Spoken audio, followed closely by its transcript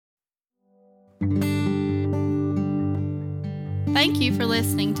Thank you for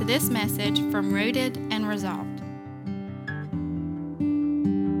listening to this message from Rooted and Resolved.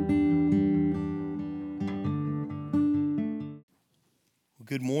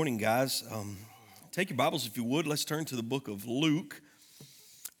 Good morning, guys. Take your Bibles, if you would. Let's turn to the book of Luke.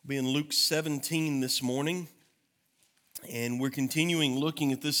 We'll be in Luke 17 this morning. And we're continuing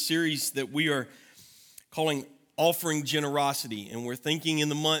looking at this series that we are calling Offering Generosity. And we're thinking in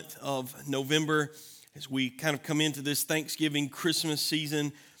the month of November, as we kind of come into this Thanksgiving, Christmas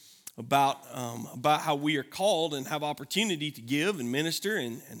season, about how we are called and have opportunity to give and minister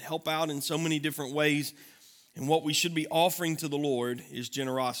and help out in so many different ways. And what we should be offering to the Lord is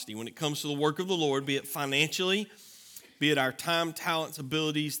generosity. When it comes to the work of the Lord, be it financially, be it our time, talents,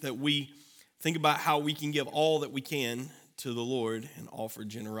 abilities, that we think about how we can give all that we can to the Lord and offer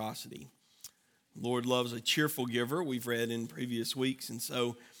generosity. The Lord loves a cheerful giver, we've read in previous weeks, and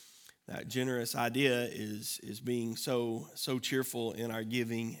so that generous idea is being so cheerful in our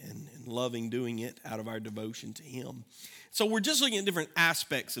giving and loving doing it out of our devotion to Him. So we're just looking at different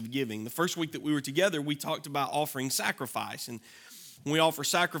aspects of giving. The first week that we were together, we talked about offering sacrifice. And when we offer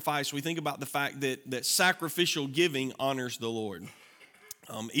sacrifice, we think about the fact that sacrificial giving honors the Lord.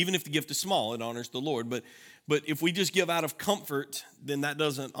 Even if the gift is small, it honors the Lord. But if we just give out of comfort, then that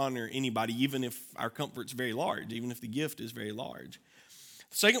doesn't honor anybody, even if our comfort's very large, even if the gift is very large.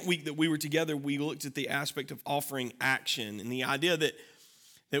 The second week that we were together, we looked at the aspect of offering action and the idea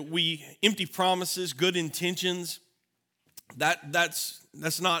that we empty promises, good intentions, that's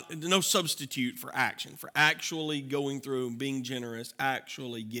not no substitute for action, for actually going through and being generous,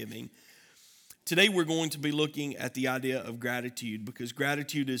 actually giving. Today we're going to be looking at the idea of gratitude, because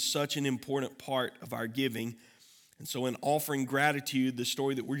gratitude is such an important part of our giving. And so in offering gratitude, the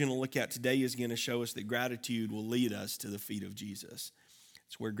story that we're going to look at today is going to show us that gratitude will lead us to the feet of Jesus.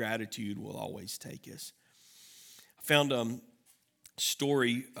 It's where gratitude will always take us. I found a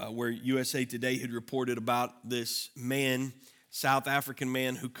story where USA Today had reported about this man, South African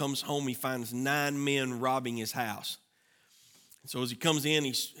man, who comes home. He finds 9 men robbing his house. And so as he comes in,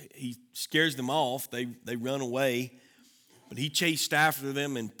 he scares them off. They run away. But he chased after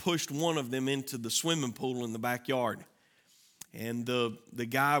them and pushed one of them into the swimming pool in the backyard. And the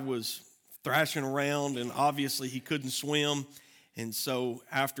guy was thrashing around, and obviously he couldn't swim. And so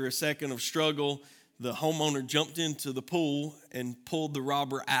after a second of struggle, the homeowner jumped into the pool and pulled the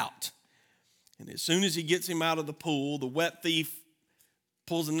robber out. And as soon as he gets him out of the pool, the wet thief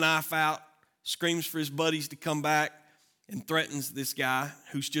pulls a knife out, screams for his buddies to come back, and threatens this guy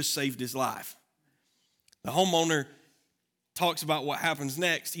who's just saved his life. The homeowner talks about what happens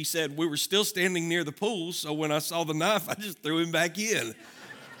next. He said, "We were still standing near the pool, so when I saw the knife, I just threw him back in."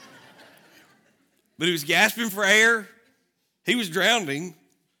 But he was gasping for air. He was drowning,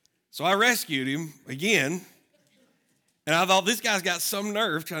 so I rescued him again. And I thought, this guy's got some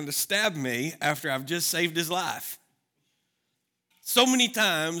nerve trying to stab me after I've just saved his life. So many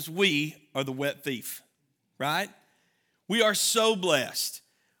times we are the wet thief, right? We are so blessed.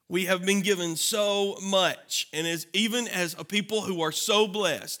 We have been given so much. And even as a people who are so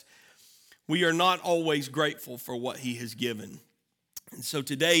blessed, we are not always grateful for what He has given. And so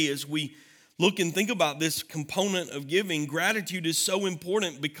today, as we look and think about this component of giving, gratitude is so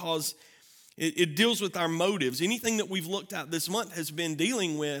important because it deals with our motives. Anything that we've looked at this month has been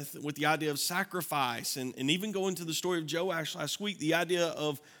dealing with the idea of sacrifice, and even going to the story of Joash last week, the idea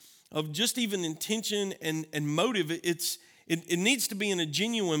of just even intention and motive. It needs to be in a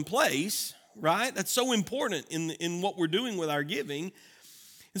genuine place, right? That's so important in what we're doing with our giving.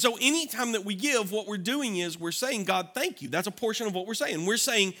 And so anytime that we give, what we're doing is we're saying, "God, thank you." That's a portion of what we're saying. We're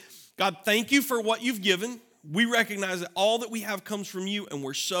saying, "God, thank you for what you've given. We recognize that all that we have comes from you, and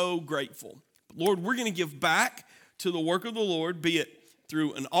we're so grateful. Lord, we're going to give back to the work of the Lord, be it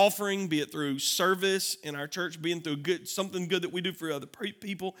through an offering, be it through service in our church, being through something good that we do for other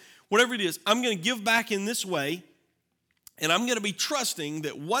people, whatever it is. I'm going to give back in this way, and I'm going to be trusting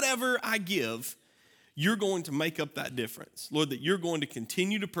that whatever I give, you're going to make up that difference. Lord, that you're going to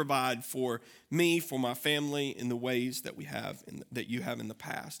continue to provide for me, for my family, in the ways that that you have in the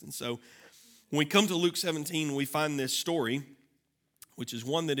past." And so when we come to Luke 17, we find this story, which is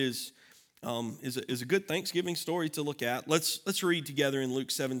one that is a good Thanksgiving story to look at. Let's read together in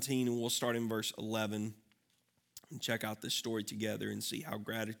Luke 17, and we'll start in verse 11 and check out this story together and see how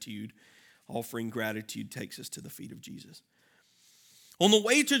offering gratitude takes us to the feet of Jesus. On the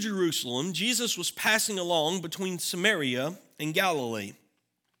way to Jerusalem, Jesus was passing along between Samaria and Galilee.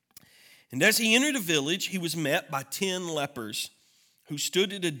 And as he entered a village, he was met by 10 lepers who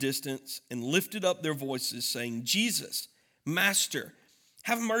stood at a distance and lifted up their voices, saying, "Jesus, Master,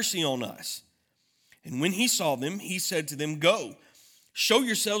 have mercy on us." And when he saw them, he said to them, "Go, Show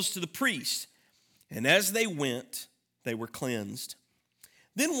yourselves to the priest." And as they went, they were cleansed.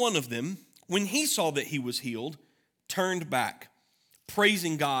 Then one of them, when he saw that he was healed, turned back,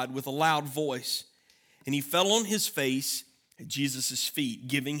 praising God with a loud voice. And he fell on his face at Jesus' feet,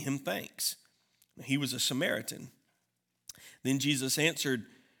 giving him thanks. He was a Samaritan. Then Jesus answered,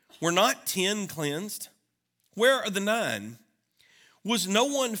 "Were not 10 cleansed? Where are the 9? Was no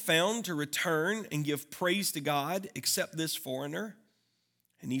one found to return and give praise to God except this foreigner?"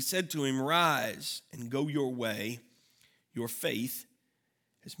 And he said to him, "Rise and go your way. Your faith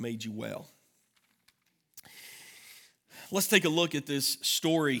has made you well." Let's take a look at this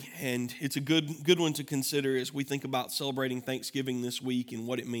story, and it's a good one to consider as we think about celebrating Thanksgiving this week and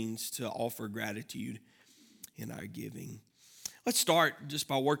what it means to offer gratitude in our giving. Let's start just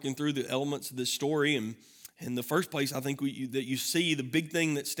by working through the elements of this story. And in the first place, I think that you see the big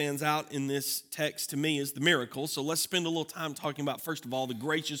thing that stands out in this text to me is the miracle. So let's spend a little time talking about, first of all, the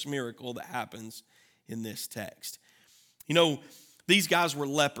gracious miracle that happens in this text. You know, these guys were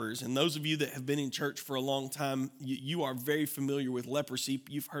lepers, and those of you that have been in church for a long time, you are very familiar with leprosy.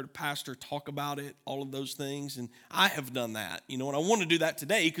 You've heard a pastor talk about it, all of those things, and I have done that. You know, and I want to do that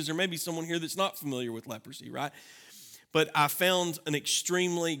today because there may be someone here that's not familiar with leprosy, right? But I found an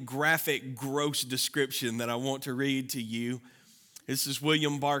extremely graphic, gross description that I want to read to you. This is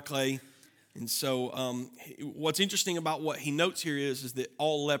William Barclay. And so what's interesting about what he notes here is that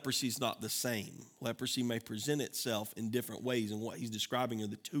all leprosy is not the same. Leprosy may present itself in different ways, and what he's describing are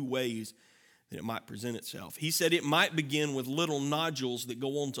the 2 ways that it might present itself. He said it might begin with little nodules that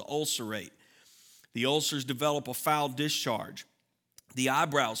go on to ulcerate. The ulcers develop a foul discharge. The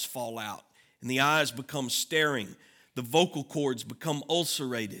eyebrows fall out, and the eyes become staring. The vocal cords become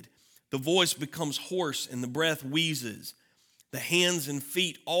ulcerated. The voice becomes hoarse and the breath wheezes. The hands and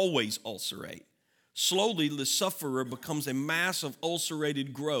feet always ulcerate. Slowly, the sufferer becomes a mass of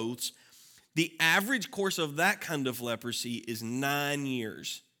ulcerated growths. The average course of that kind of leprosy is 9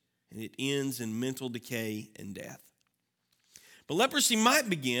 years, and it ends in mental decay and death. But leprosy might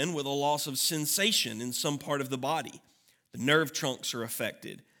begin with a loss of sensation in some part of the body. The nerve trunks are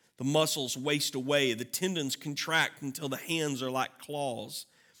affected. The muscles waste away. The tendons contract until the hands are like claws.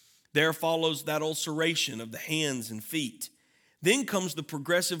 There follows that ulceration of the hands and feet. Then comes the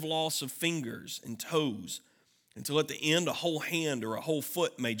progressive loss of fingers and toes, until at the end a whole hand or a whole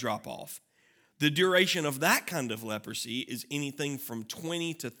foot may drop off. The duration of that kind of leprosy is anything from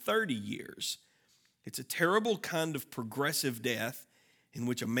 20 to 30 years. It's a terrible kind of progressive death in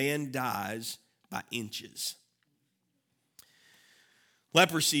which a man dies by inches.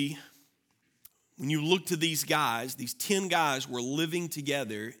 Leprosy, when you look to these guys, these 10 guys were living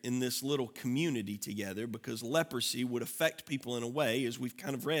together in this little community together because leprosy would affect people in a way, as we've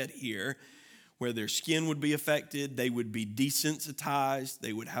kind of read here, where their skin would be affected, they would be desensitized,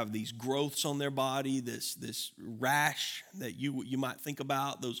 they would have these growths on their body, this rash that you might think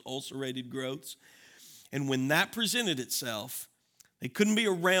about, those ulcerated growths. And when that presented itself, they couldn't be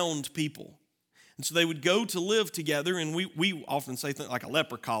around people. And so they would go to live together, and we often say things like a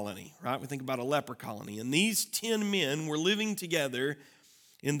leper colony, right? We think about a leper colony. And these 10 men were living together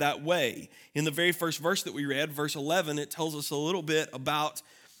in that way. In the very first verse that we read, verse 11, it tells us a little bit about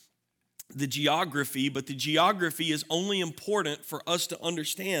the geography, but the geography is only important for us to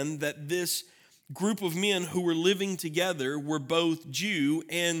understand that this group of men who were living together were both Jew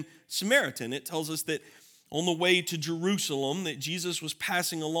and Samaritan. It tells us that on the way to Jerusalem, that Jesus was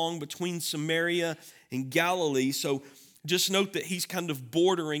passing along between Samaria and Galilee. So just note that he's kind of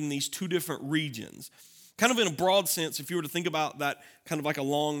bordering these 2 different regions. Kind of in a broad sense, if you were to think about that kind of like a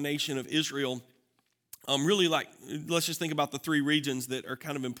long nation of Israel, really like, let's just think about the 3 regions that are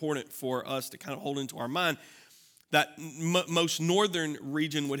kind of important for us to kind of hold into our mind. That most northern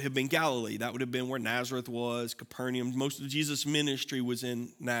region would have been Galilee. That would have been where Nazareth was, Capernaum. Most of Jesus' ministry was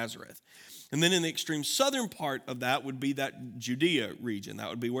in Nazareth. And then in the extreme southern part of that would be that Judea region. That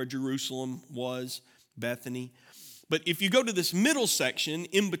would be where Jerusalem was, Bethany. But if you go to this middle section,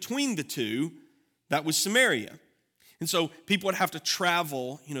 in between the 2, that was Samaria. And so people would have to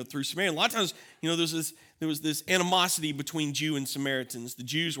travel, through Samaria. A lot of times, there was this animosity between Jew and Samaritans. The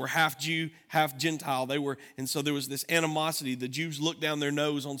Jews were half Jew, half Gentile. And so there was this animosity. The Jews looked down their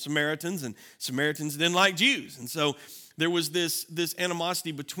nose on Samaritans, and Samaritans didn't like Jews. And so there was this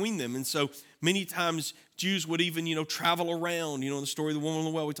animosity between them. And so many times Jews would even, travel around. In the story of the woman on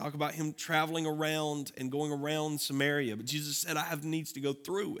the well, we talk about him traveling around and going around Samaria. But Jesus said, I have needs to go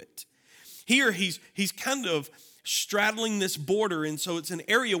through it. Here he's kind of straddling this border, and so it's an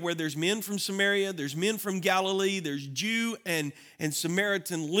area where there's men from Samaria, there's men from Galilee, there's Jew and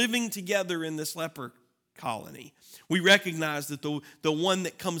Samaritan living together in this leper colony. We recognize that the one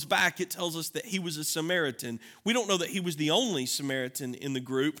that comes back, it tells us that he was a Samaritan. We don't know that he was the only Samaritan in the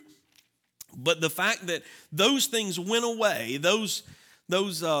group, but the fact that those things went away, those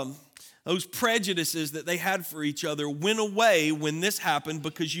prejudices that they had for each other went away when this happened,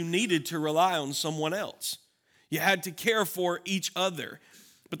 because you needed to rely on someone else. You had to care for each other,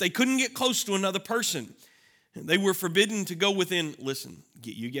 but they couldn't get close to another person. They were forbidden to go within, listen,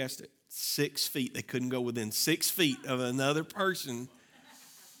 you guessed it, 6 feet. They couldn't go within 6 feet of another person.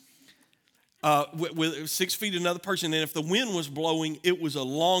 With 6 feet of another person. And if the wind was blowing, it was a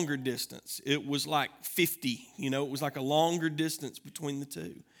longer distance. It was like 50, it was like a longer distance between the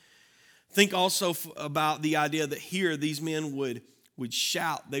two. Think also about the idea that here these men would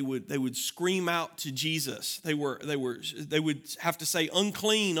shout, they would scream out to Jesus. They would have to say,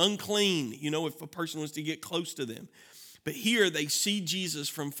 unclean, unclean, if a person was to get close to them. But here they see Jesus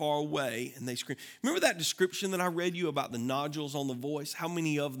from far away and they scream. Remember that description that I read you about the nodules on the voice? How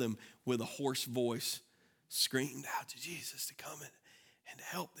many of them with a hoarse voice screamed out to Jesus to come and to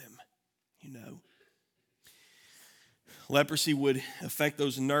help them, Leprosy would affect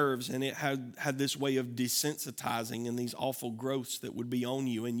those nerves, and it had this way of desensitizing and these awful growths that would be on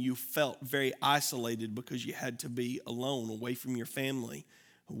you, and you felt very isolated because you had to be alone, away from your family,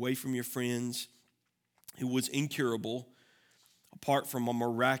 away from your friends. It was incurable. Apart from a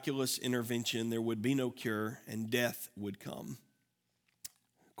miraculous intervention, there would be no cure, and death would come.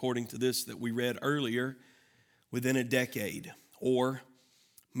 According to this that we read earlier, within a decade, or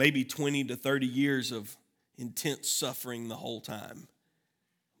maybe 20 to 30 years of intense suffering the whole time,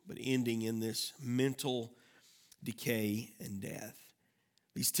 but ending in this mental decay and death.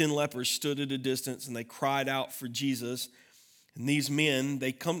 These 10 lepers stood at a distance and they cried out for Jesus. And these men,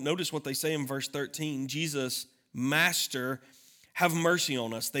 they come, notice what they say in verse 13, Jesus, Master, have mercy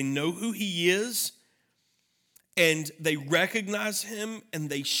on us. They know who he is, and they recognize him, and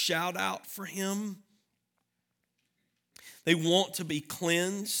they shout out for him. They want to be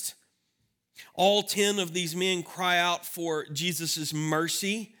cleansed. All 10 of these men cry out for Jesus'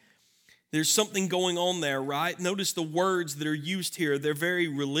 mercy. There's something going on there, right? Notice the words that are used here. They're very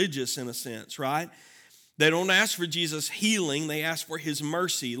religious in a sense, right? They don't ask for Jesus' healing. They ask for his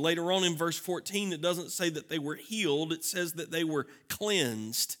mercy. Later on in verse 14, it doesn't say that they were healed. It says that they were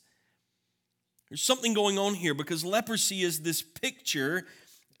cleansed. There's something going on here because leprosy is this picture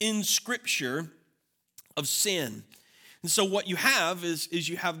in Scripture of sin. And so what you have is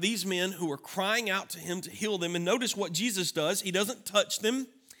you have these men who are crying out to him to heal them. And notice what Jesus does. He doesn't touch them.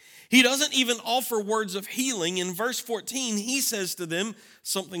 He doesn't even offer words of healing. In verse 14, he says to them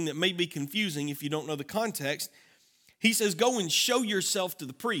something that may be confusing if you don't know the context. He says, go and show yourself to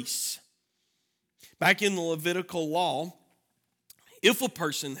the priests. Back in the Levitical law, if a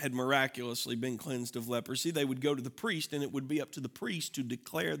person had miraculously been cleansed of leprosy, they would go to the priest, and it would be up to the priest to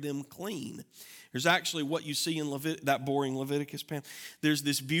declare them clean. There's actually what you see in that boring Leviticus, Pam. There's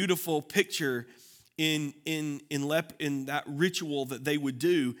this beautiful picture in that ritual that they would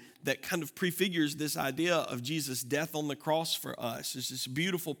do that kind of prefigures this idea of Jesus' death on the cross for us. It's this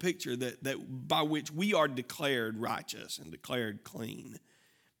beautiful picture that by which we are declared righteous and declared clean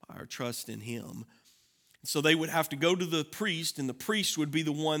by our trust in him. So they would have to go to the priest, and the priest would be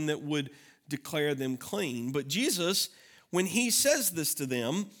the one that would declare them clean. But Jesus, when he says this to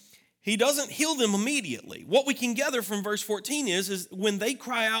them, he doesn't heal them immediately. What we can gather from verse 14 is when they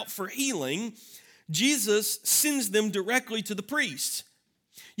cry out for healing, Jesus sends them directly to the priest.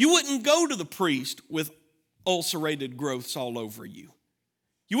 You wouldn't go to the priest with ulcerated growths all over you.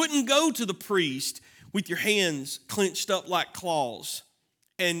 You wouldn't go to the priest with your hands clenched up like claws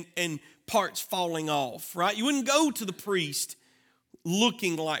and parts falling off, right? You wouldn't go to the priest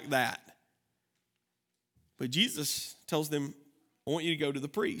looking like that. But Jesus tells them, I want you to go to the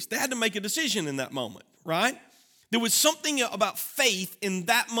priest. They had to make a decision in that moment, right? There was something about faith in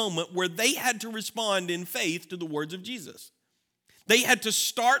that moment where they had to respond in faith to the words of Jesus. They had to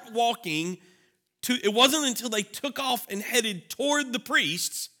start walking it wasn't until they took off and headed toward the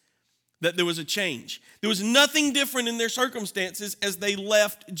priests that there was a change. There was nothing different in their circumstances as they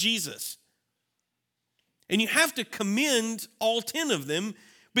left Jesus. And you have to commend all 10 of them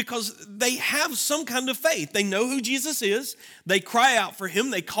because they have some kind of faith. They know who Jesus is. They cry out for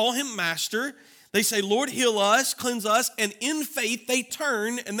him. They call him Master. They say, Lord, heal us, cleanse us. And in faith, they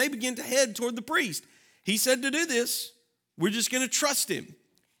turn and they begin to head toward the priest. He said to do this. We're just going to trust him.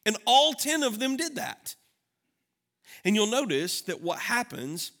 And all 10 of them did that. And you'll notice that what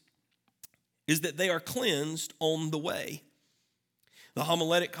happens is that they are cleansed on the way. The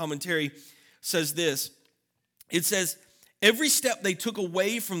homiletic commentary says this. It says, Every step they took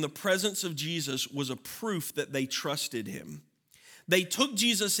away from the presence of Jesus was a proof that they trusted him. They took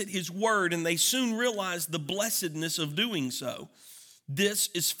Jesus at his word, and they soon realized the blessedness of doing so. This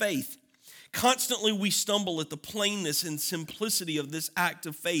is faith. Constantly we stumble at the plainness and simplicity of this act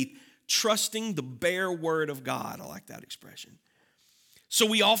of faith, trusting the bare word of God. I like that expression. So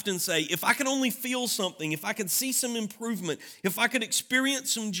we often say, if I could only feel something, if I could see some improvement, if I could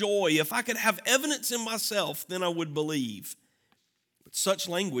experience some joy, if I could have evidence in myself, then I would believe. But such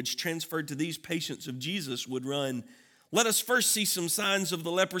language transferred to these patients of Jesus would run, let us first see some signs of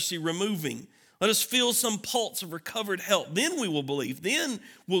the leprosy removing. Let us feel some pulse of recovered health. Then we will believe. Then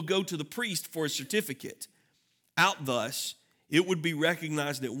we'll go to the priest for a certificate. Out thus, it would be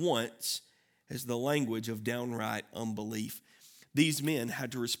recognized at once as the language of downright unbelief. These men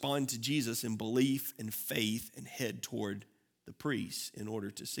had to respond to Jesus in belief and faith and head toward the priest in order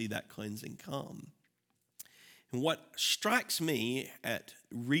to see that cleansing come. And what strikes me at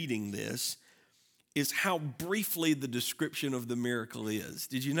reading this is how briefly the description of the miracle is.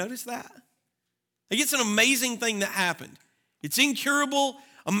 Did you notice that? Like, it's an amazing thing that happened. It's incurable.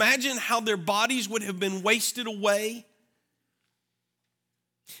 Imagine how their bodies would have been wasted away.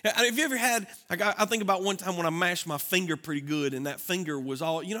 Have you ever had, like, I think about one time when I mashed my finger pretty good and that finger was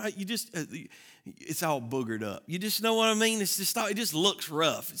all, it's all boogered up. You just know what I mean? It just looks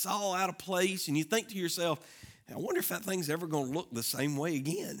rough. It's all out of place, and you think to yourself, I wonder if that thing's ever going to look the same way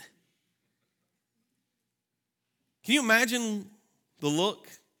again. Can you imagine the look?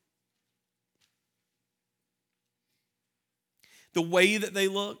 The way that they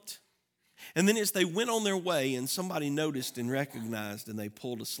looked? And then as they went on their way and somebody noticed and recognized, and they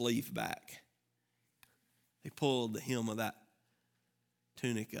pulled a sleeve back. They pulled the hem of that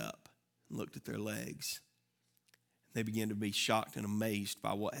tunic up and looked at their legs. They began to be shocked and amazed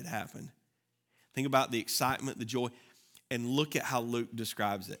by what had happened. Think about the excitement, the joy, and look at how Luke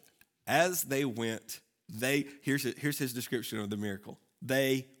describes it. As they went, here's his description of the miracle.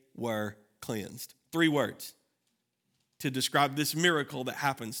 They were cleansed. 3 words to describe this miracle that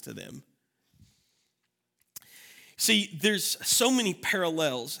happens to them. See, there's so many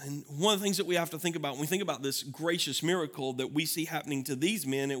parallels, and one of the things that we have to think about when we think about this gracious miracle that we see happening to these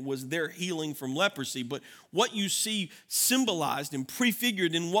men, it was their healing from leprosy. But what you see symbolized and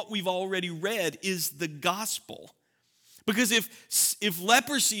prefigured in what we've already read is the gospel. Because if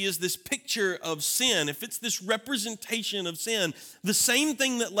leprosy is this picture of sin, if it's this representation of sin, the same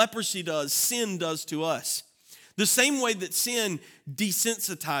thing that leprosy does, sin does to us. The same way that sin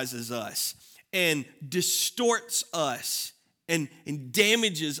desensitizes us and distorts us and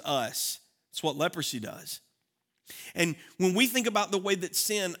damages us. That's what leprosy does. And when we think about the way that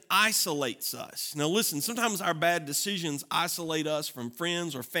sin isolates us, now listen, sometimes our bad decisions isolate us from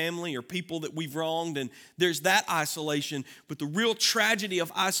friends or family or people that we've wronged, and there's that isolation. But the real tragedy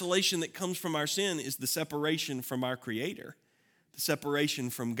of isolation that comes from our sin is the separation from our Creator, the separation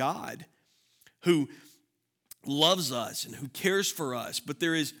from God, who loves us and who cares for us. But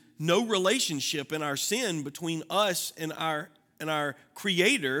there is no relationship in our sin between us and our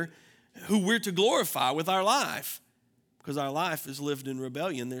Creator, who we're to glorify with our life. Because our life is lived in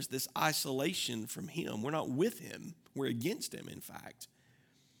rebellion. There's this isolation from Him. We're not with Him. We're against Him, in fact.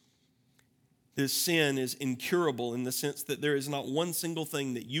 This sin is incurable in the sense that there is not one single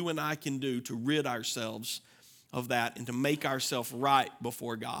thing that you and I can do to rid ourselves of that and to make ourselves right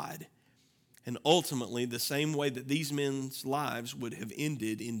before God. And ultimately, the same way that these men's lives would have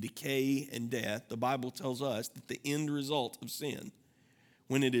ended in decay and death, the Bible tells us that the end result of sin,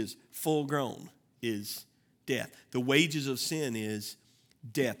 when it is full grown, is death. The wages of sin is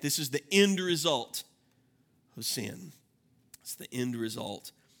death. This is the end result of sin. It's the end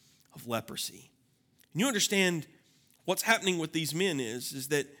result of leprosy. And you understand what's happening with these men is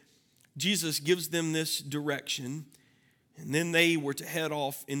that Jesus gives them this direction, and then they were to head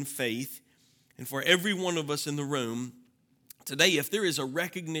off in faith. And for every one of us in the room today, if there is a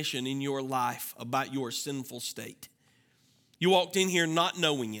recognition in your life about your sinful state, you walked in here not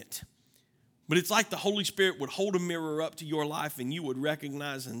knowing it, but it's like the Holy Spirit would hold a mirror up to your life and you would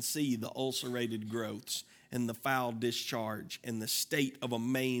recognize and see the ulcerated growths and the foul discharge and the state of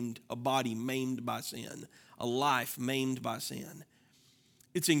a body maimed by sin, a life maimed by sin.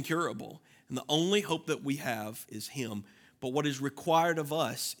 It's incurable, and the only hope that we have is Him. But what is required of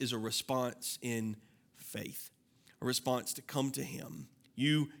us is a response in faith, a response to come to Him.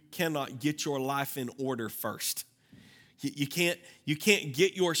 You cannot get your life in order first. You can't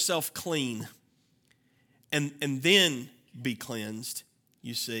get yourself clean and then be cleansed,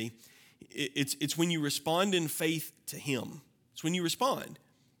 you see. It's when you respond in faith to Him. It's when you respond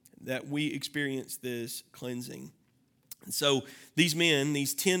that we experience this cleansing. And so these men,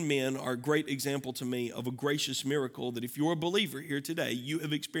 these 10 men, are a great example to me of a gracious miracle that if you're a believer here today, you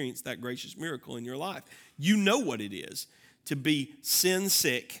have experienced that gracious miracle in your life. You know what it is to be sin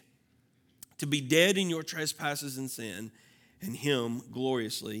sick, to be dead in your trespasses and sin, and Him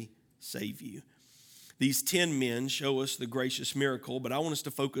gloriously save you. These 10 men show us the gracious miracle, but I want us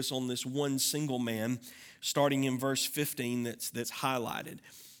to focus on this one single man, starting in verse 15 that's highlighted.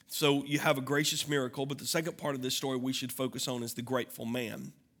 So you have a gracious miracle, but the second part of this story we should focus on is the grateful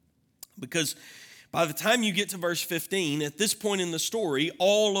man. Because by the time you get to verse 15, at this point in the story,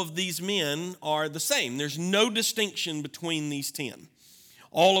 all of these men are the same. There's no distinction between these 10.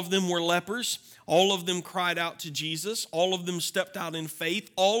 All of them were lepers. All of them cried out to Jesus. All of them stepped out in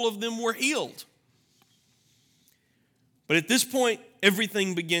faith. All of them were healed. But at this point,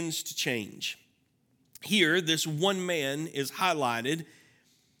 everything begins to change. Here, this one man is highlighted.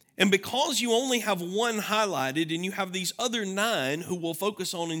 And because you only have one highlighted and you have these other 9 who we'll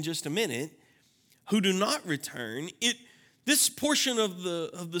focus on in just a minute, who do not return, this portion of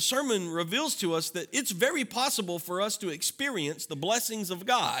the sermon reveals to us that it's very possible for us to experience the blessings of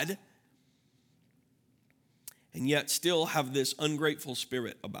God and yet still have this ungrateful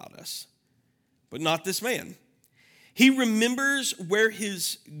spirit about us. But not this man. He remembers where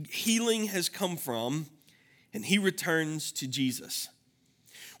his healing has come from, and he returns to Jesus.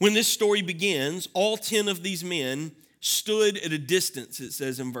 When this story begins, all 10 of these men stood at a distance, it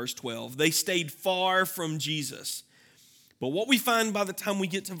says in verse 12. They stayed far from Jesus. But what we find by the time we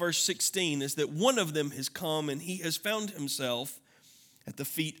get to verse 16 is that one of them has come and he has found himself at the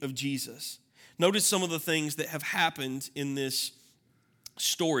feet of Jesus. Notice some of the things that have happened in this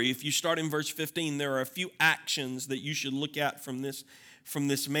story. If you start in verse 15, there are a few actions that you should look at from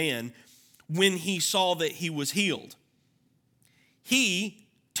this man when he saw that he was healed. He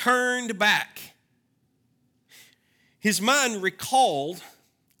turned back. His mind recalled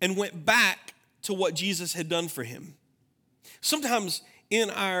and went back to what Jesus had done for him. Sometimes in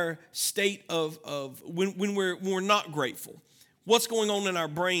our state of when we're not grateful, what's going on in our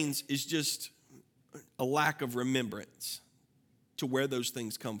brains is just a lack of remembrance to where those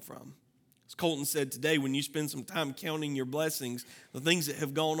things come from. As Colton said today, when you spend some time counting your blessings, the things that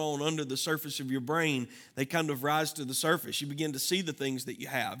have gone on under the surface of your brain, they kind of rise to the surface. You begin to see the things that you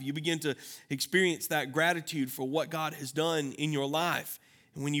have. You begin to experience that gratitude for what God has done in your life.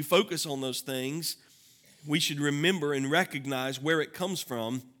 And when you focus on those things, we should remember and recognize where it comes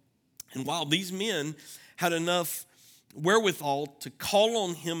from. And while these men had enough wherewithal to call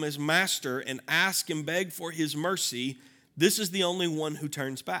on him as master and ask and beg for his mercy, this is the only one who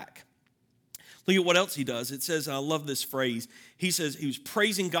turns back. Look at what else he does. It says, I love this phrase. He says he was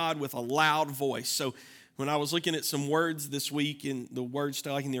praising God with a loud voice. So when I was looking at some words this week in the word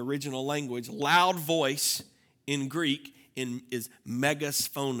style in the original language, loud voice in Greek is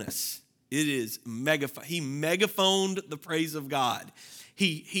megaphonos. It is megaphone. He megaphoned the praise of God.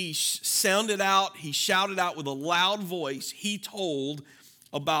 He sounded out, he shouted out with a loud voice. He told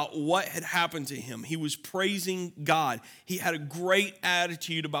about what had happened to him. He was praising God. He had a great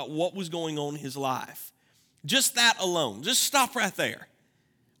attitude about what was going on in his life. Just that alone, just stop right there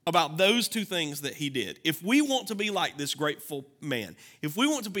about those two things that he did. If we want to be like this grateful man, if we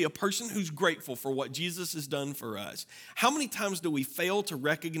want to be a person who's grateful for what Jesus has done for us, how many times do we fail to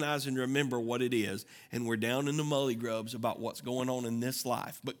recognize and remember what it is, and we're down in the mully grubs about what's going on in this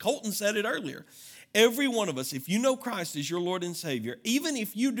life? But Colton said it earlier. Every one of us, if you know Christ as your Lord and Savior, even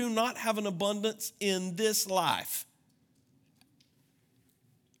if you do not have an abundance in this life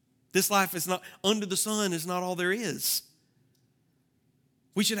is not, under the sun is not all there is.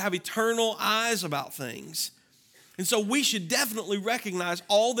 We should have eternal eyes about things. And so we should definitely recognize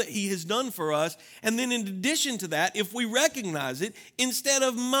all that he has done for us. And then in addition to that, if we recognize it, instead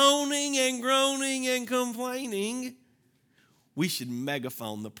of moaning and groaning and complaining, we should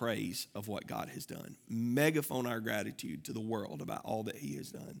megaphone the praise of what God has done. Megaphone our gratitude to the world about all that he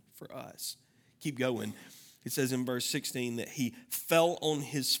has done for us. Keep going. It says in verse 16 that he fell on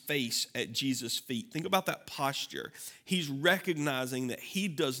his face at Jesus' feet. Think about that posture. He's recognizing that he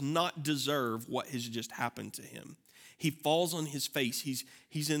does not deserve what has just happened to him. He falls on his face.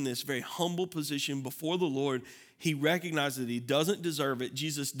 He's in this very humble position before the Lord. He recognizes that he doesn't deserve it.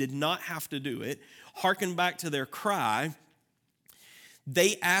 Jesus did not have to do it. Hearken back to their cry.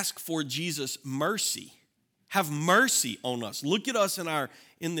 They ask for Jesus' mercy. Have mercy on us. Look at us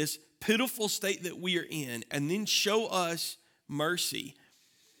in this pitiful state that we are in, and then show us mercy.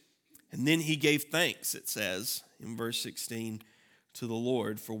 And then he gave thanks, it says in verse 16, to the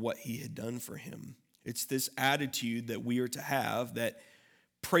Lord for what he had done for him. It's this attitude that we are to have that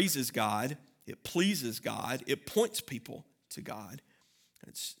praises God It pleases God. It points people to God.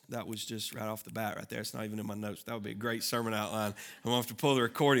 That was just right off the bat right there. It's not even in my notes. That would be a great sermon outline. I'm going to have to pull the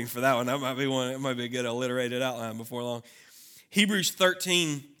recording for that one. That might be one. It might be a good alliterated outline before long. Hebrews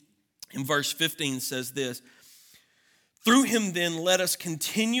 13 in verse 15 says this: "Through him then let us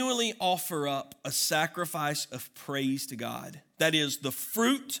continually offer up a sacrifice of praise to God. That is the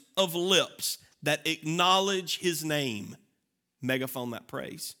fruit of lips that acknowledge his name." Megaphone that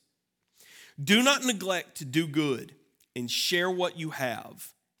praise. "Do not neglect to do good and share what you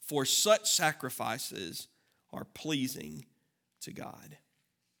have, for such sacrifices are pleasing to God."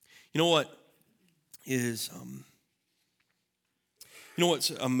 You know what is, what's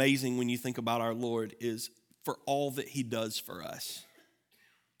amazing when you think about our Lord is for all that he does for us.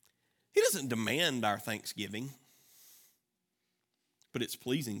 He doesn't demand our thanksgiving, but it's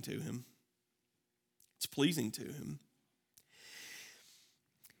pleasing to him. It's pleasing to him.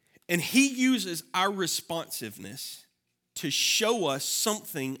 And he uses our responsiveness to show us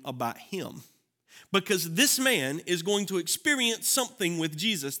something about him. Because this man is going to experience something with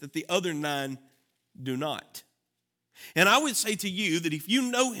Jesus that the other 9 do not. And I would say to you that if you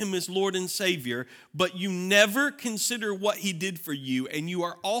know him as Lord and Savior, but you never consider what he did for you, and you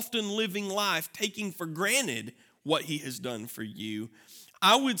are often living life taking for granted what he has done for you,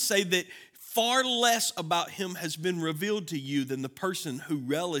 I would say that far less about him has been revealed to you than the person who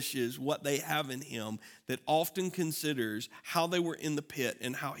relishes what they have in him, that often considers how they were in the pit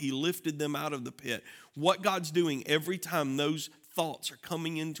and how he lifted them out of the pit. What God's doing every time those thoughts are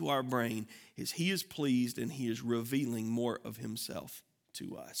coming into our brain is he is pleased and he is revealing more of himself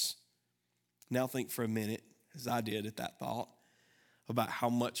to us. Now think for a minute, as I did at that thought, about how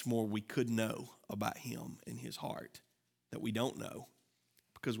much more we could know about him and his heart that we don't know,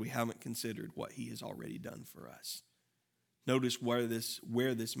 because we haven't considered what he has already done for us. Notice where this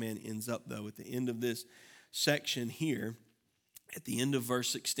man ends up, though. At the end of this section here, at the end of verse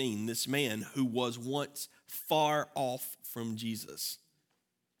 16, this man who was once far off from Jesus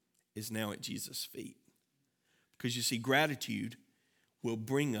is now at Jesus' feet. Because you see, gratitude will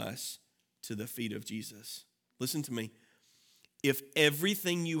bring us to the feet of Jesus. Listen to me. If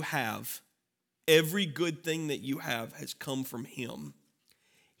everything you have, every good thing that you have has come from him,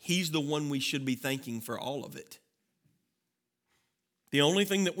 he's the one we should be thanking for all of it. The only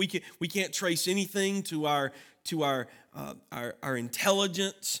thing that we can't trace anything to our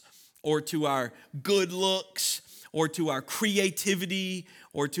intelligence, or to our good looks, or to our creativity,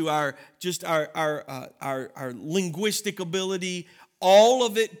 or to our linguistic ability. All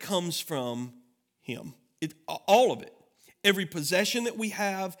of it comes from him. All of it. Every possession that we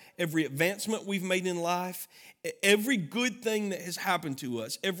have, every advancement we've made in life, every good thing that has happened to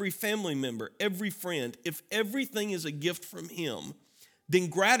us, every family member, every friend, if everything is a gift from him, then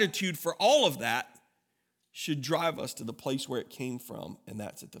gratitude for all of that should drive us to the place where it came from, and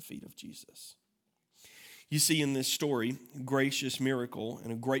that's at the feet of Jesus. You see in this story, a gracious miracle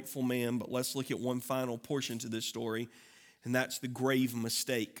and a grateful man, but let's look at one final portion to this story, and that's the grave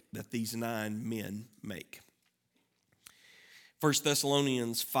mistake that these 9 men make. 1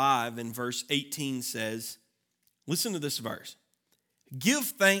 Thessalonians 5 and verse 18 says, listen to this verse: "Give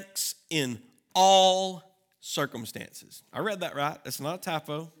thanks in all circumstances." I read that right. That's not a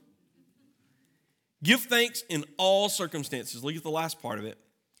typo. Give thanks in all circumstances. Look at the last part of it.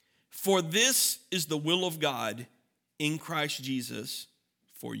 "For this is the will of God in Christ Jesus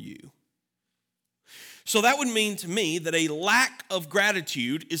for you." So that would mean to me that a lack of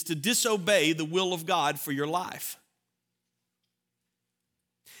gratitude is to disobey the will of God for your life.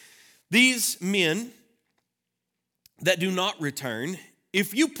 These men that do not return,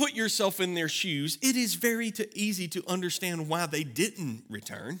 if you put yourself in their shoes, it is very easy to understand why they didn't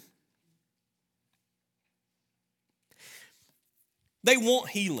return. They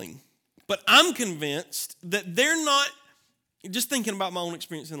want healing, but I'm convinced that they're not, just thinking about my own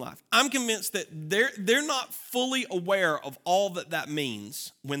experience in life, I'm convinced that they're not fully aware of all that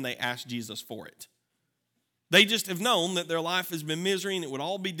means when they ask Jesus for it. They just have known that their life has been misery and it would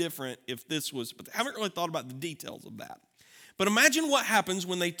all be different if this was, but they haven't really thought about the details of that. But imagine what happens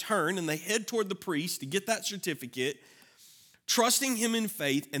when they turn and they head toward the priest to get that certificate, trusting him in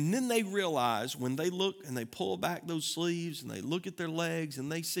faith, and then they realize when they look and they pull back those sleeves and they look at their legs and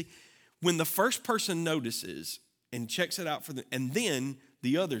they see, when the first person notices and checks it out for them, and then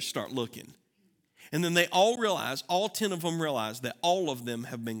the others start looking. And then they all realize, all 10 of them realize that all of them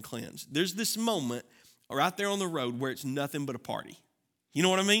have been cleansed. There's this moment right there on the road where it's nothing but a party. You know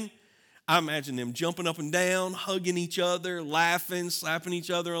what I mean? I imagine them jumping up and down, hugging each other, laughing, slapping each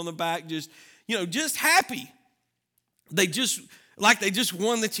other on the back, just happy. They just, like they just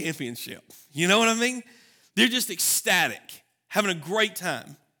won the championship. You know what I mean? They're just ecstatic, having a great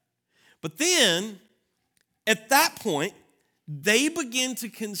time. But then, at that point, they begin to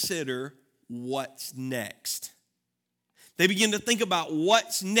consider what's next. They begin to think about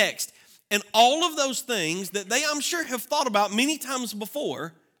what's next. And all of those things that they, I'm sure, have thought about many times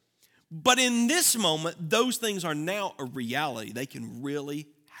before, but in this moment, those things are now a reality. They can really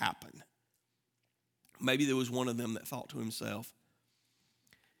happen. Maybe there was one of them that thought to himself,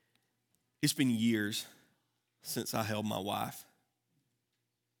 it's been years since I held my wife.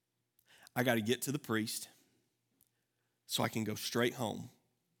 I got to get to the priest so I can go straight home,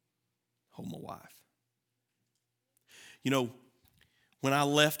 hold my wife. You know, when I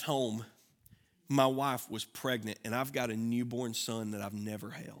left home, my wife was pregnant, and I've got a newborn son that I've never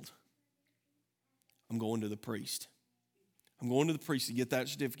held. I'm going to the priest. I'm going to the priest to get that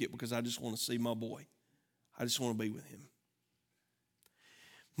certificate because I just want to see my boy. I just want to be with him.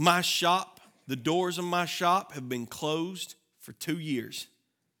 My shop, the doors of my shop have been closed for 2 years.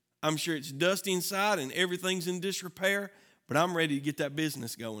 I'm sure it's dusty inside and everything's in disrepair, but I'm ready to get that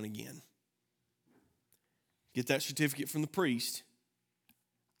business going again. Get that certificate from the priest.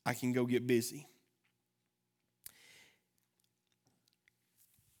 I can go get busy.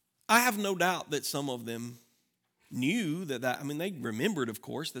 I have no doubt that some of them knew they remembered, of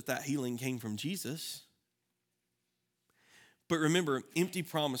course, that healing came from Jesus. But remember, empty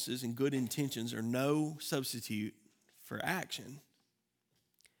promises and good intentions are no substitute for action.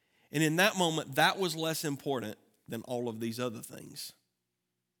 And in that moment, that was less important than all of these other things.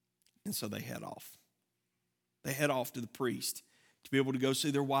 And so they head off. They head off to the priest to be able to go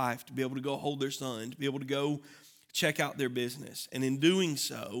see their wife, to be able to go hold their son, to be able to go check out their business. And in doing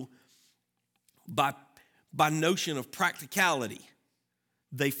so, by notion of practicality,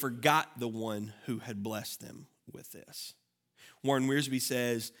 they forgot the one who had blessed them with this. Warren Wiersbe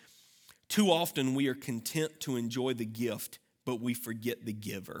says, too often we are content to enjoy the gift, but we forget the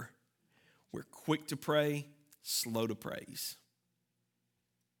giver. We're quick to pray, slow to praise.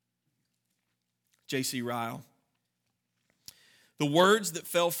 J.C. Ryle. The words that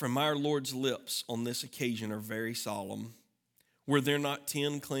fell from our Lord's lips on this occasion are very solemn. Were there not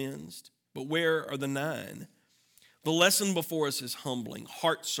 10 cleansed? But where are the 9? The lesson before us is humbling,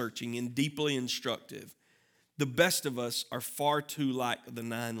 heart-searching, and deeply instructive. The best of us are far too like the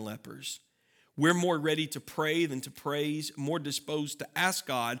 9 lepers. We're more ready to pray than to praise, more disposed to ask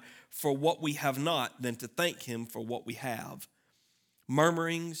God for what we have not than to thank Him for what we have.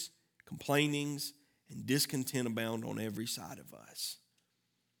 Murmurings, complainings, and discontent abound on every side of us.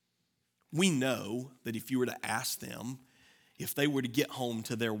 We know that if you were to ask them, if they were to get home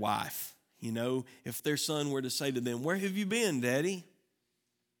to their wife, if their son were to say to them, "Where have you been, Daddy?"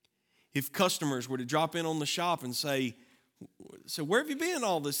 If customers were to drop in on the shop and say, "So where have you been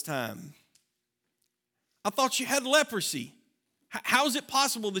all this time? I thought you had leprosy. How is it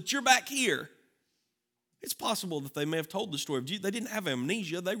possible that you're back here?" It's possible that they may have told the story of Jesus. They didn't have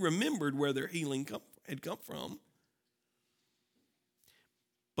amnesia. They remembered where their healing had come from.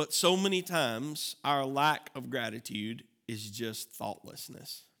 But so many times, our lack of gratitude is just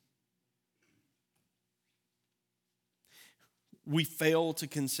thoughtlessness. We fail to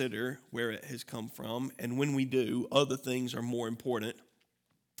consider where it has come from, and when we do, other things are more important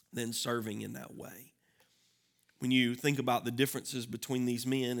than serving in that way. When you think about the differences between these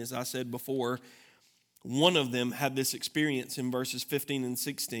men, as I said before, one of them had this experience in verses 15 and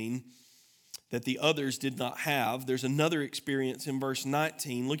 16 that the others did not have. There's another experience in verse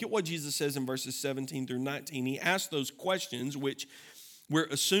 19. Look at what Jesus says in verses 17 through 19. He asked those questions which we're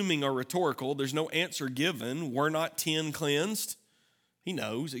assuming are rhetorical. There's no answer given. Were not 10 cleansed? He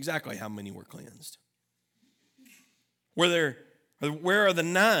knows exactly how many were cleansed. Where are the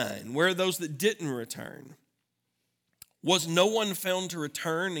 9? Where are those that didn't return? Was no one found to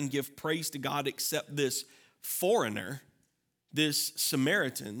return and give praise to God except this foreigner, this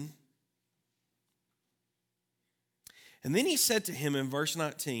Samaritan? And then he said to him in verse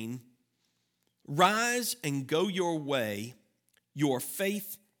 19, "Rise and go your way. Your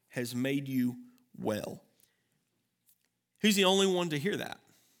faith has made you well." He's the only one to hear that.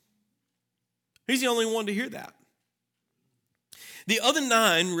 He's the only one to hear that. The other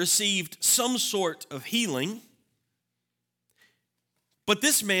 9 received some sort of healing. But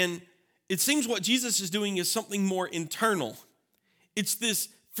this man, it seems what Jesus is doing is something more internal. It's this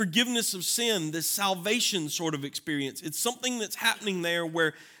forgiveness of sin, this salvation sort of experience. It's something that's happening there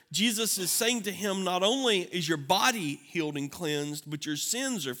where Jesus is saying to him, not only is your body healed and cleansed, but your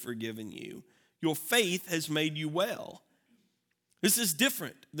sins are forgiven you. Your faith has made you well. This is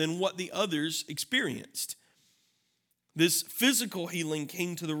different than what the others experienced. This physical healing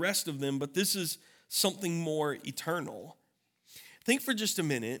came to the rest of them, but this is something more eternal. Think for just a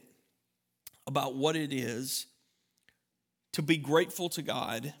minute about what it is to be grateful to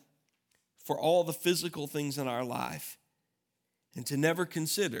God for all the physical things in our life and to never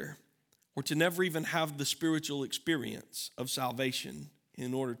consider or to never even have the spiritual experience of salvation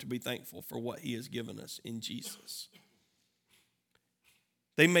in order to be thankful for what he has given us in Jesus.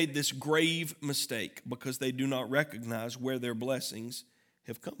 They made this grave mistake because they do not recognize where their blessings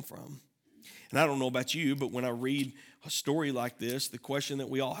have come from. And I don't know about you, but when I read a story like this, the question that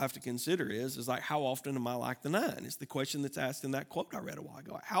we all have to consider is like, how often am I like the nine? It's the question that's asked in that quote I read a while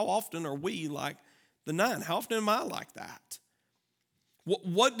ago. How often are we like the nine? How often am I like that?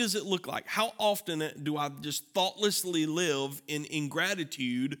 What does it look like? How often do I just thoughtlessly live in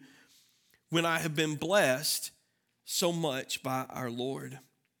ingratitude when I have been blessed so much by our Lord?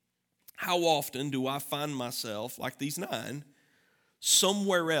 How often do I find myself, like these nine,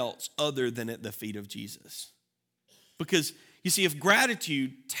 somewhere else other than at the feet of Jesus? Because, you see, if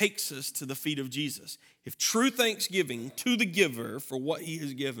gratitude takes us to the feet of Jesus, if true thanksgiving to the giver for what he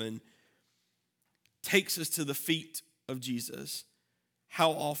has given takes us to the feet of Jesus,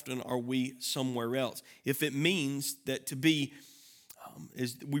 how often are we somewhere else? If it means that to be,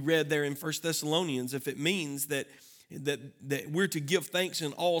 as we read there in 1 Thessalonians, if it means that we're to give thanks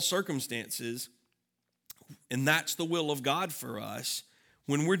in all circumstances, and that's the will of God for us,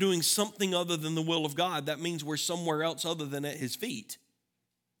 when we're doing something other than the will of God, that means we're somewhere else other than at his feet.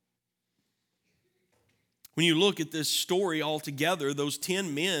 When you look at this story altogether, those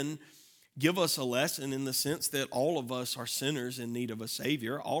 10 men give us a lesson in the sense that all of us are sinners in need of a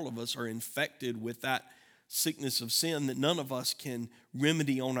Savior. All of us are infected with that sickness of sin that none of us can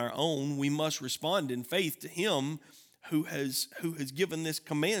remedy on our own. We must respond in faith to him who has given this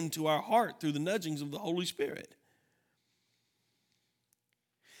command to our heart through the nudgings of the Holy Spirit.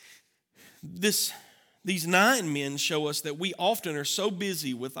 These 9 men show us that we often are so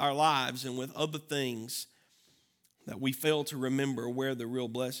busy with our lives and with other things that we fail to remember where the real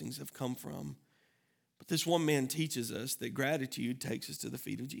blessings have come from. But this one man teaches us that gratitude takes us to the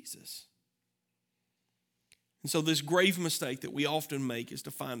feet of Jesus. And so this grave mistake that we often make is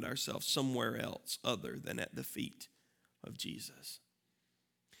to find ourselves somewhere else other than at the feet of Jesus.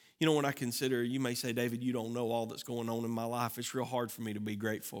 You know, when I consider, you may say, David, you don't know all that's going on in my life. It's real hard for me to be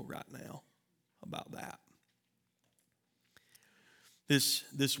grateful right now about that.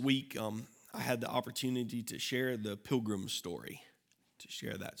 This week, I had the opportunity to share the pilgrim story,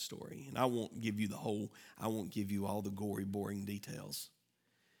 And I won't give you all the gory, boring details.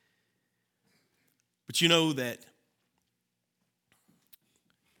 But you know that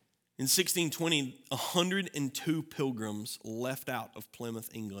in 1620, 102 pilgrims left out of Plymouth,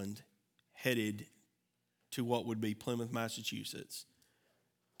 England, headed to what would be Plymouth, Massachusetts,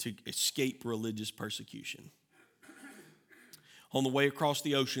 to escape religious persecution. On the way across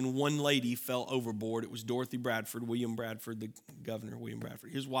the ocean, one lady fell overboard. It was Dorothy Bradford, William Bradford, the governor, William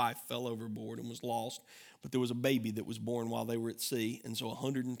Bradford. His wife fell overboard and was lost, but there was a baby that was born while they were at sea, and so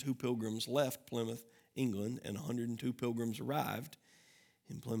 102 pilgrims left Plymouth, England, and 102 pilgrims arrived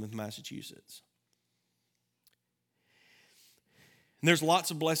in Plymouth, Massachusetts. And there's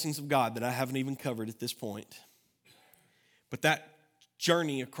lots of blessings of God that I haven't even covered at this point. But that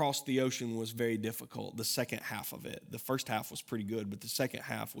journey across the ocean was very difficult, the second half of it. The first half was pretty good, but the second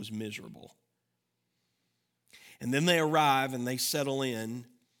half was miserable. And then they arrive and they settle in,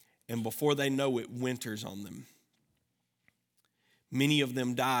 and before they know it, winter's on them. Many of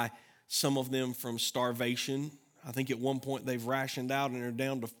them die, some of them from starvation. I think at one point they've rationed out and are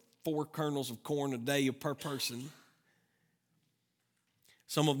down to 4 kernels of corn a day per person.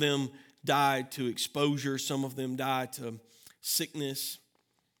 Some of them died to exposure. Some of them died to sickness.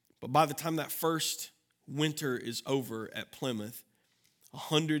 But by the time that first winter is over at Plymouth,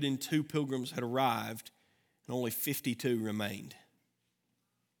 102 pilgrims had arrived and only 52 remained.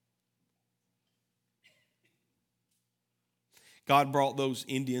 God brought those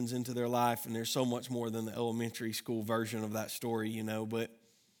Indians into their life, and there's so much more than the elementary school version of that story, but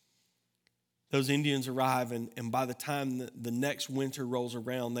those Indians arrive, and by the time the next winter rolls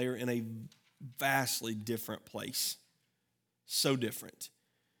around, they are in a vastly different place. So different.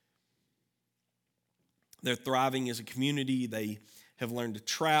 They're thriving as a community. They have learned to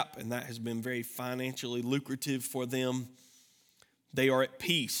trap, and that has been very financially lucrative for them. They are at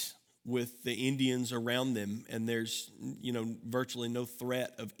peace with the Indians around them, and there's, virtually no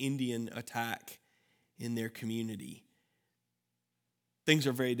threat of Indian attack in their community. Things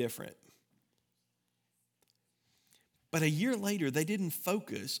are very different. But a year later, they didn't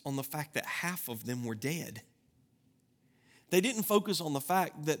focus on the fact that half of them were dead. They didn't focus on the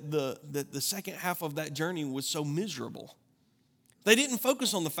fact that the second half of that journey was so miserable. They didn't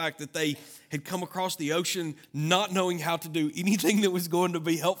focus on the fact that they had come across the ocean not knowing how to do anything that was going to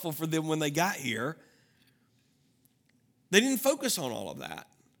be helpful for them when they got here. They didn't focus on all of that.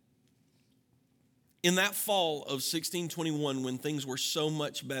 In that fall of 1621, when things were so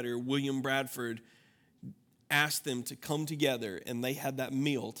much better, William Bradford asked them to come together, and they had that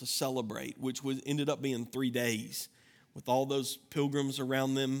meal to celebrate, which ended up being 3 days, with all those pilgrims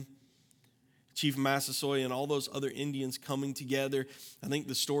around them, Chief Massasoit and all those other Indians coming together. I think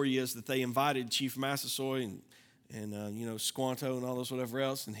the story is that they invited Chief Massasoit and Squanto and all those whatever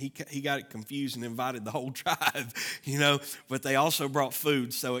else, and he got it confused and invited the whole tribe, But they also brought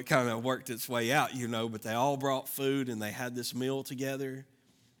food, so it kind of worked its way out, But they all brought food, and they had this meal together.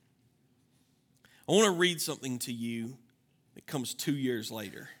 I want to read something to you that comes 2 years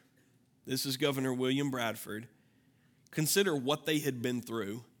later. This is Governor William Bradford. Consider what they had been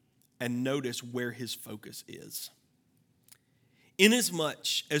through and notice where his focus is. Inasmuch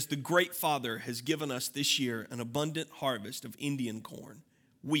as the Great Father has given us this year an abundant harvest of Indian corn,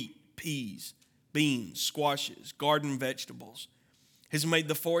 wheat, peas, beans, squashes, garden vegetables, has made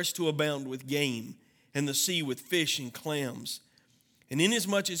the forest to abound with game and the sea with fish and clams, and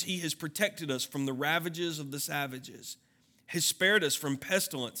inasmuch as he has protected us from the ravages of the savages, has spared us from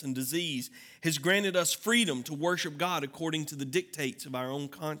pestilence and disease, has granted us freedom to worship God according to the dictates of our own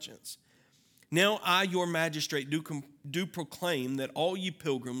conscience. Now I, your magistrate, do proclaim that all ye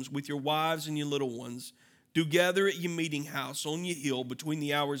pilgrims with your wives and your little ones do gather at your meeting house on your hill between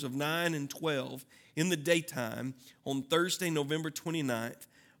the hours of 9 and 12 in the daytime on Thursday, November 29th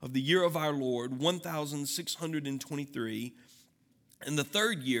of the year of our Lord, 1623, and the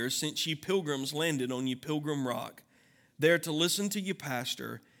third year since ye pilgrims landed on ye pilgrim rock, there to listen to ye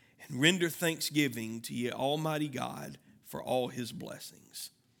pastor and render thanksgiving to ye Almighty God for all his blessings.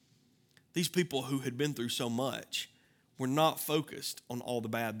 These people who had been through so much were not focused on all the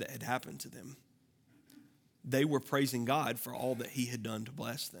bad that had happened to them. They were praising God for all that he had done to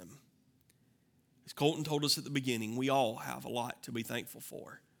bless them. As Colton told us at the beginning, we all have a lot to be thankful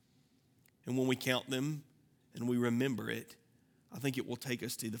for. And when we count them and we remember it, I think it will take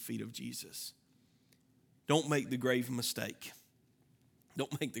us to the feet of Jesus. Don't make the grave mistake.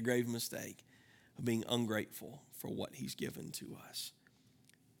 Don't make the grave mistake of being ungrateful for what he's given to us.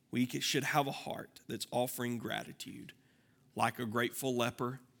 We should have a heart that's offering gratitude, like a grateful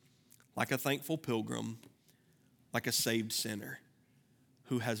leper, like a thankful pilgrim, like a saved sinner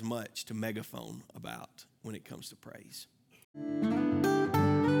who has much to megaphone about when it comes to praise.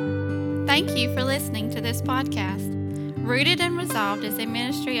 Thank you for listening to this podcast. Rooted and Resolved is a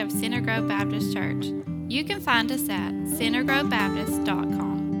ministry of Center Grove Baptist Church. You can find us at centergrovebaptist.com.